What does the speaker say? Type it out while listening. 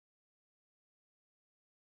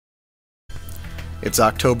It's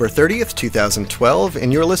October 30th, 2012,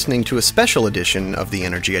 and you're listening to a special edition of the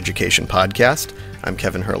Energy Education Podcast. I'm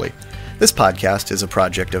Kevin Hurley. This podcast is a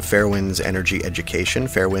project of Fairewinds Energy Education.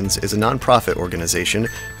 Fairewinds is a nonprofit organization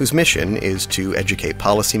whose mission is to educate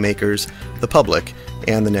policymakers, the public,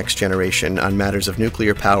 and the next generation on matters of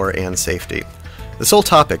nuclear power and safety. The sole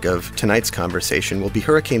topic of tonight's conversation will be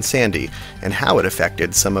Hurricane Sandy and how it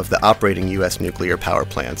affected some of the operating U.S. nuclear power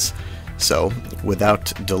plants. So,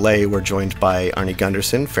 without delay, we're joined by Arnie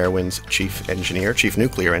Gundersen, Fairewinds Chief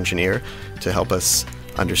Nuclear Engineer, to help us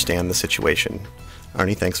understand the situation.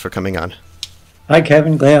 Arnie, thanks for coming on. Hi,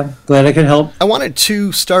 Kevin. Glad I could help. I wanted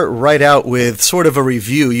to start right out with sort of a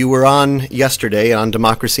review. You were on yesterday, on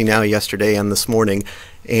Democracy Now! Yesterday and this morning,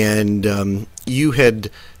 and you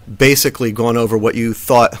had basically gone over what you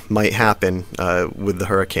thought might happen with the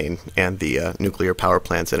hurricane and the nuclear power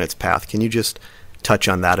plants in its path. Can you just touch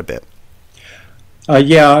on that a bit?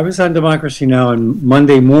 Yeah, I was on Democracy Now! On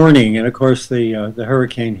Monday morning, and of course the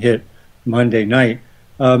hurricane hit Monday night.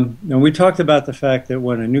 And we talked about the fact that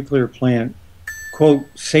when a nuclear plant, quote,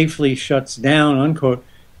 safely shuts down, unquote,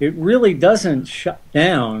 it really doesn't shut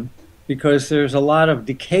down because there's a lot of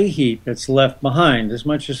decay heat that's left behind. As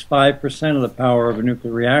much as 5% of the power of a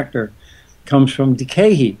nuclear reactor comes from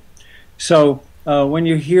decay heat. So when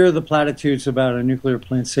you hear the platitudes about a nuclear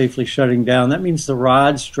plant safely shutting down, that means the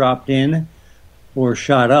rods dropped in or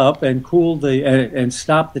shot up and cooled and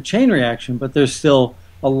stopped the chain reaction, but there's still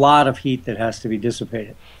a lot of heat that has to be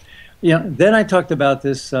dissipated. Then I talked about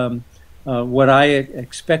this, what I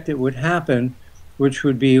expected would happen, which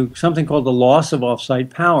would be something called the loss of offsite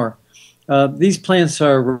power. These plants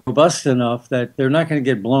are robust enough that they're not going to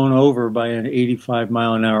get blown over by an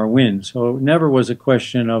 85-mile-an-hour wind. So it never was a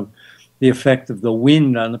question of the effect of the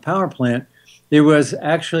wind on the power plant. It was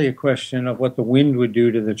actually a question of what the wind would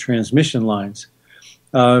do to the transmission lines.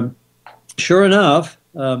 Sure enough,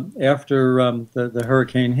 after the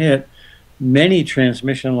hurricane hit, many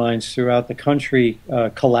transmission lines throughout the country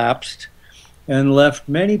collapsed and left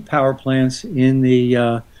many power plants in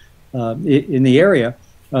the area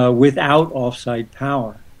without offsite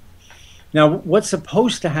power. Now, what's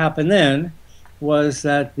supposed to happen then was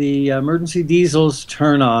that the emergency diesels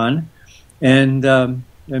turn on and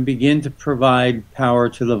begin to provide power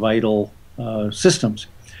to the vital systems.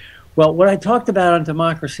 Well, what I talked about on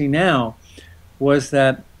Democracy Now! Was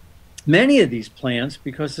that many of these plants,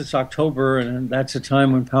 because it's October and that's a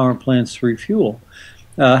time when power plants refuel,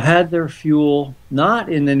 had their fuel not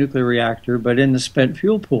in the nuclear reactor but in the spent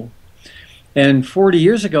fuel pool. And 40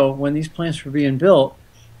 years ago, when these plants were being built,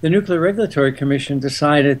 the Nuclear Regulatory Commission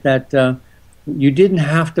decided that you didn't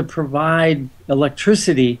have to provide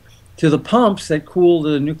electricity to the pumps that cool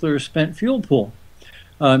the nuclear spent fuel pool.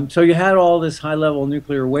 So you had all this high-level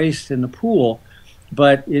nuclear waste in the pool,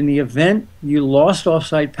 but in the event you lost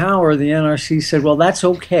offsite power, the NRC said, well, that's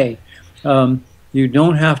okay. You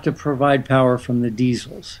don't have to provide power from the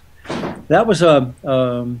diesels. That was, I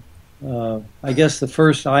guess, the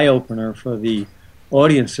first eye-opener for the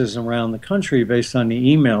audiences around the country based on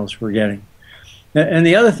the emails we're getting. And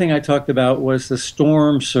the other thing I talked about was the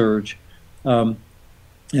storm surge. And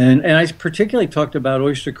I particularly talked about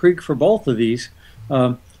Oyster Creek for both of these,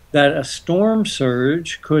 that a storm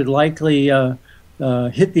surge could likely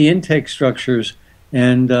hit the intake structures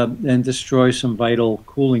and destroy some vital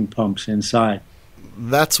cooling pumps inside.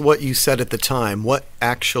 That's what you said at the time. What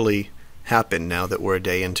actually happened now that we're a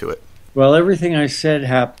day into it? Well, everything I said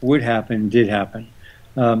would happen did happen.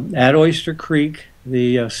 At Oyster Creek,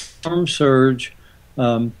 the storm surge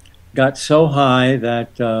got so high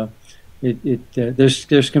that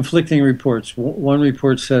there's conflicting reports. One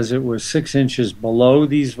report says it was 6 inches below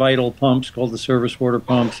these vital pumps called the service water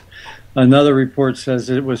pumps. Another report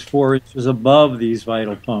says it was 4 inches above these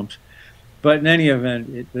vital pumps. But in any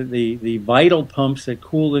event, the vital pumps that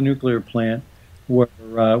cool the nuclear plant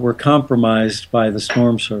were compromised by the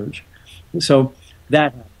storm surge. So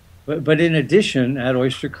that happened. But in addition, at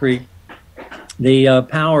Oyster Creek, the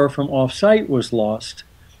power from off-site was lost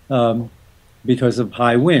because of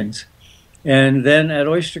high winds. And then at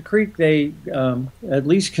Oyster Creek, they at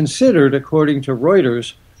least considered, according to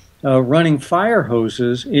Reuters, running fire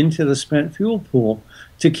hoses into the spent fuel pool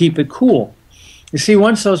to keep it cool. You see,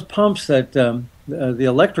 once those pumps the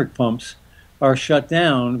electric pumps are shut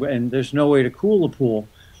down and there's no way to cool the pool,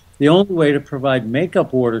 the only way to provide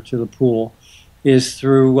makeup water to the pool is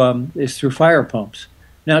through fire pumps.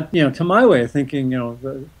 Now, to my way of thinking,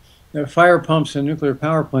 fire pumps and nuclear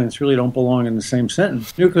power plants really don't belong in the same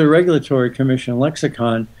sentence. Nuclear Regulatory Commission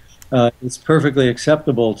lexicon, it's perfectly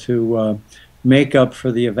acceptable to make up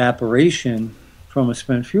for the evaporation from a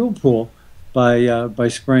spent fuel pool by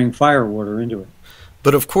spraying fire water into it.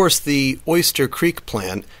 But of course, the Oyster Creek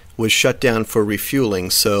plant was shut down for refueling,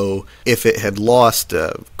 so if it had lost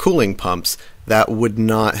cooling pumps, that would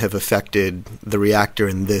not have affected the reactor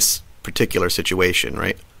in this particular situation,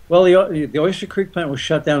 right? Well, the Oyster Creek plant was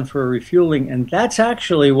shut down for refueling, and that's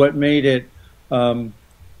actually what made it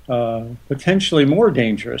potentially more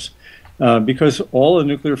dangerous, because all the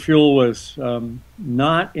nuclear fuel was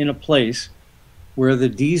not in a place where the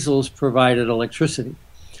diesels provided electricity.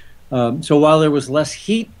 So while there was less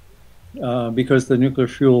heat because the nuclear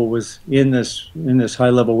fuel was in this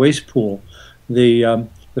high-level waste pool, the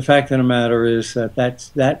fact of the matter is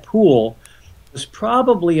that pool was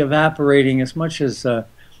probably evaporating as much as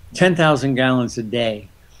 10,000 gallons a day,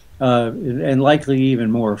 and likely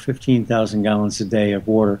even more, 15,000 gallons a day of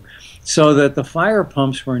water, so that the fire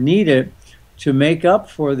pumps were needed to make up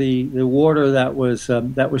for the water that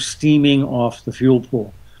was steaming off the fuel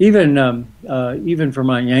pool. Even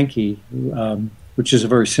Vermont Yankee, which is a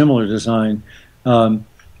very similar design,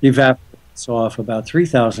 evaporates off about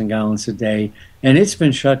 3,000 gallons a day, and it's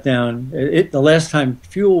been shut down. The last time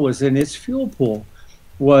fuel was in its fuel pool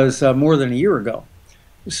was more than a year ago.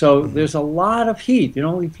 So there's a lot of heat. You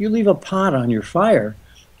know, if you leave a pot on your fire,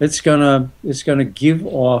 it's gonna give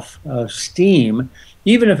off steam,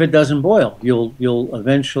 even if it doesn't boil. You'll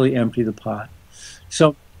eventually empty the pot.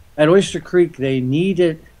 So at Oyster Creek, they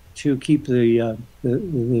needed to keep the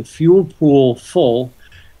fuel pool full,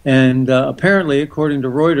 and apparently, according to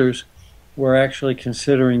Reuters, we're actually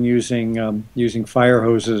considering using fire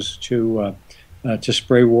hoses to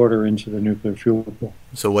spray water into the nuclear fuel pool.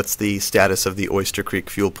 So what's the status of the Oyster Creek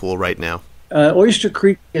fuel pool right now? Oyster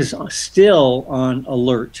Creek is still on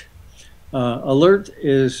alert. Alert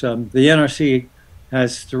is the NRC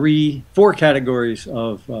has four categories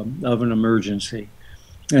of an emergency,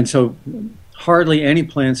 and so hardly any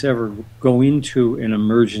plants ever go into an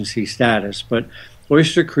emergency status, but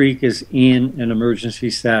Oyster Creek is in an emergency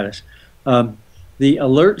status. The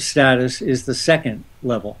alert status is the second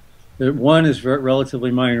level. One is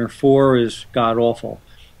relatively minor, 4 is god-awful,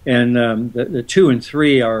 and the 2 and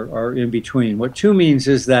 3 are in between. What 2 means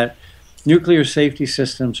is that nuclear safety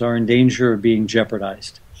systems are in danger of being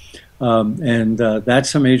jeopardized, and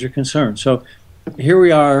that's a major concern. So here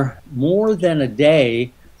we are, more than a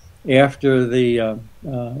day after the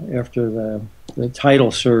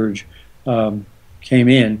tidal surge came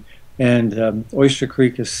in, and Oyster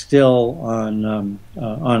Creek is still on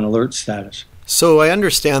alert status. So I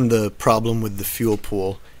understand the problem with the fuel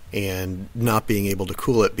pool and not being able to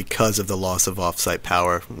cool it because of the loss of offsite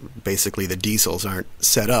power. Basically, the diesels aren't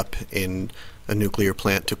set up in a nuclear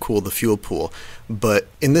plant to cool the fuel pool. But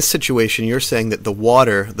in this situation, you're saying that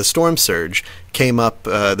the storm surge came up,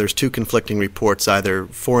 there's 2 conflicting reports, either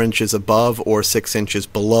 4 inches above or 6 inches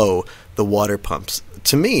below the water pumps.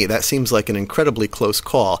 To me, that seems like an incredibly close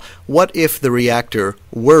call. What if the reactor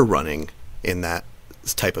were running in that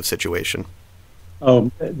type of situation?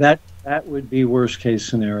 Oh, that would be worst case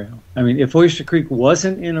scenario. I mean, if Oyster Creek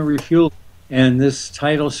wasn't in a refuel and this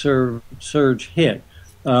tidal surge hit,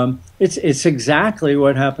 it's exactly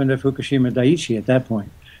what happened at Fukushima Daiichi at that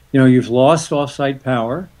point. You know, you've lost offsite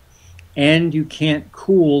power, and you can't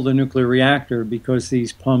cool the nuclear reactor because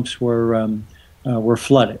these pumps were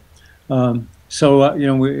flooded. So you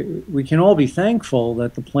know, we can all be thankful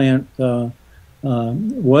that the plant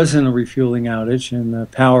was in a refueling outage and the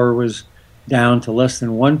power was down to less than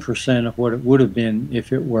 1% of what it would have been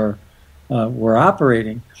if it were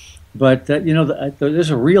operating. But you know, there's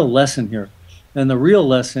a real lesson here, and the real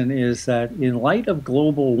lesson is that in light of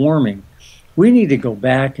global warming, we need to go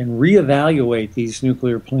back and reevaluate these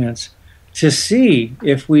nuclear plants to see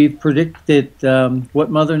if we've predicted what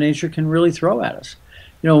Mother Nature can really throw at us.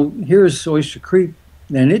 You know, here's Oyster Creek,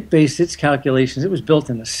 and it based its calculations. It was built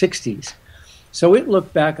in the 60s. So it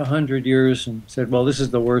looked back 100 years and said, well, this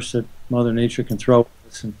is the worst that Mother Nature can throw at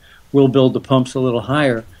us, and we'll build the pumps a little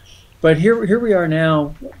higher. But here we are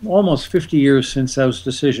now, almost 50 years since those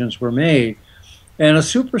decisions were made, and a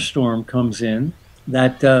superstorm comes in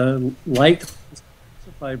that, like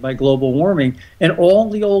specified by global warming, and all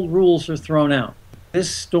the old rules are thrown out. This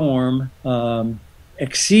storm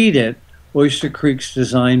exceeded Oyster Creek's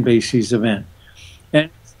design basis event. And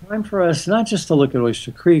it's time for us not just to look at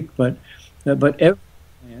Oyster Creek, but every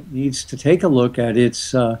plant needs to take a look at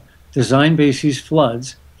its design basis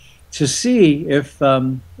floods to see if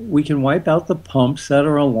we can wipe out the pumps that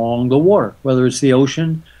are along the water, whether it's the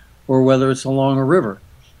ocean or whether it's along a river.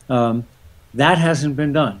 That hasn't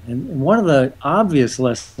been done. And one of the obvious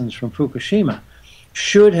lessons from Fukushima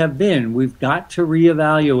should have been we've got to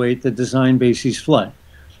reevaluate the design basis flood.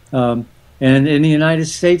 And in the United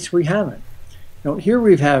States, we haven't. Here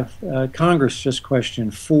we have Congress just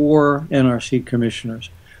questioned 4 NRC commissioners,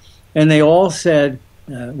 and they all said,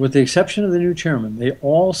 with the exception of the new chairman, they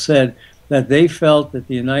all said that they felt that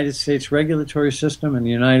the United States regulatory system and the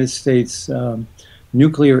United States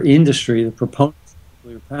nuclear industry, the proponents of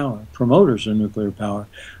nuclear power, promoters of nuclear power,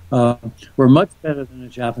 were much better than the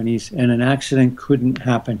Japanese, and an accident couldn't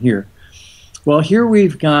happen here. Well, here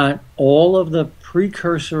we've got all of the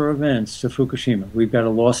precursor events to Fukushima. We've got a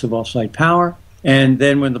loss of offsite power, and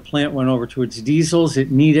then when the plant went over to its diesels,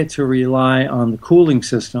 it needed to rely on the cooling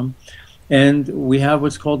system, and we have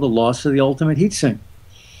what's called the loss of the ultimate heat sink.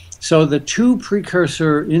 So the 2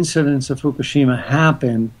 precursor incidents of Fukushima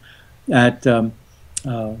happened at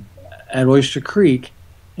Oyster Creek,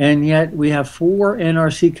 and yet we have 4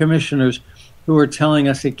 NRC commissioners who are telling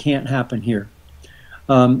us it can't happen here.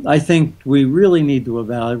 I think we really need to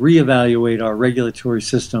reevaluate our regulatory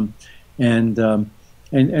system and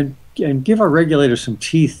give our regulators some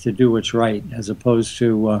teeth to do what's right, as opposed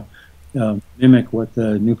to mimic what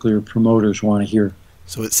the nuclear promoters want to hear.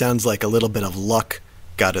 So it sounds like a little bit of luck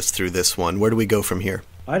got us through this one. Where do we go from here?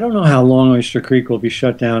 I don't know how long Oyster Creek will be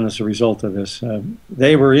shut down as a result of this.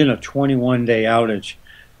 They were in a 21-day outage,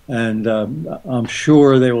 and I'm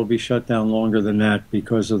sure they will be shut down longer than that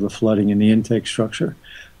because of the flooding in the intake structure.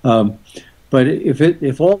 But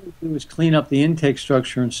if all they do is clean up the intake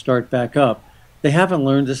structure and start back up, they haven't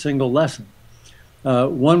learned a single lesson.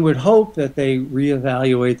 One would hope that they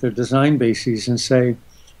reevaluate their design bases and say,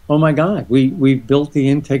 oh my God, we've built the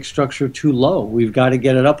intake structure too low. We've got to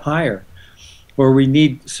get it up higher. Or we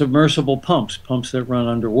need submersible pumps that run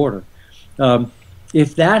underwater.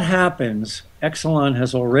 If that happens, Exelon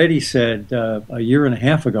has already said a year and a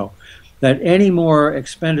half ago that any more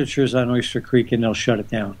expenditures on Oyster Creek and they'll shut it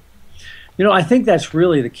down. I think that's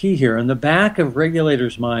really the key here. In the back of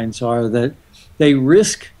regulators' minds are that they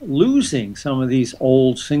risk losing some of these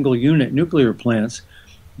old single-unit nuclear plants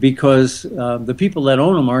because the people that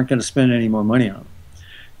own them aren't going to spend any more money on them.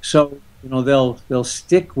 So they'll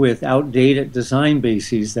stick with outdated design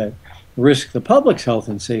bases that risk the public's health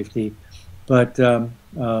and safety, but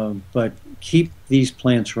keep these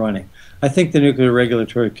plants running. I think the Nuclear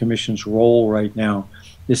Regulatory Commission's role right now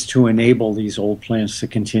is to enable these old plants to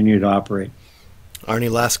continue to operate. Arnie,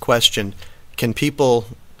 last question. Can people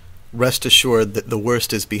rest assured that the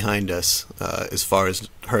worst is behind us as far as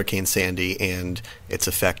Hurricane Sandy and its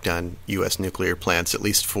effect on U.S. nuclear plants, at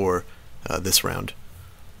least for this round?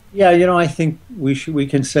 Yeah, I think we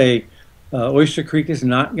can say Oyster Creek is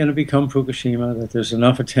not going to become Fukushima, that there's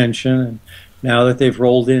enough attention, and now that they've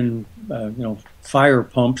rolled in fire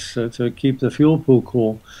pumps to keep the fuel pool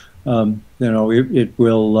cool, it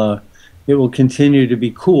will continue to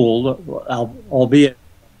be cooled, albeit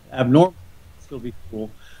abnormal, still be cool.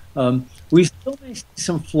 We still may see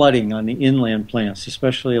some flooding on the inland plants,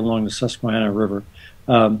 especially along the Susquehanna River.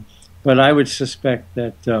 But I would suspect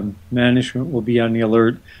that management will be on the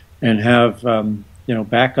alert and have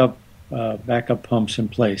backup pumps in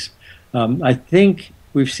place. I think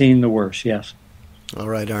we've seen the worst. Yes. All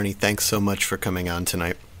right, Arnie. Thanks so much for coming on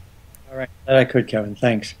tonight. All right, that I could, Kevin.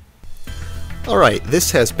 Thanks. All right,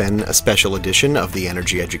 this has been a special edition of the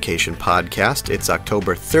Energy Education Podcast. It's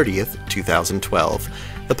October 30th, 2012.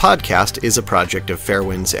 The podcast is a project of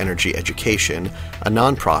Fairewinds Energy Education, a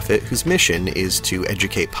nonprofit whose mission is to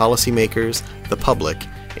educate policymakers, the public,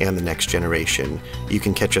 and the next generation. You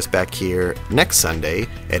can catch us back here next Sunday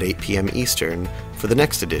at 8 p.m. Eastern for the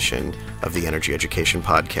next edition of the Energy Education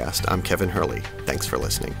Podcast. I'm Kevin Hurley. Thanks for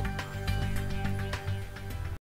listening.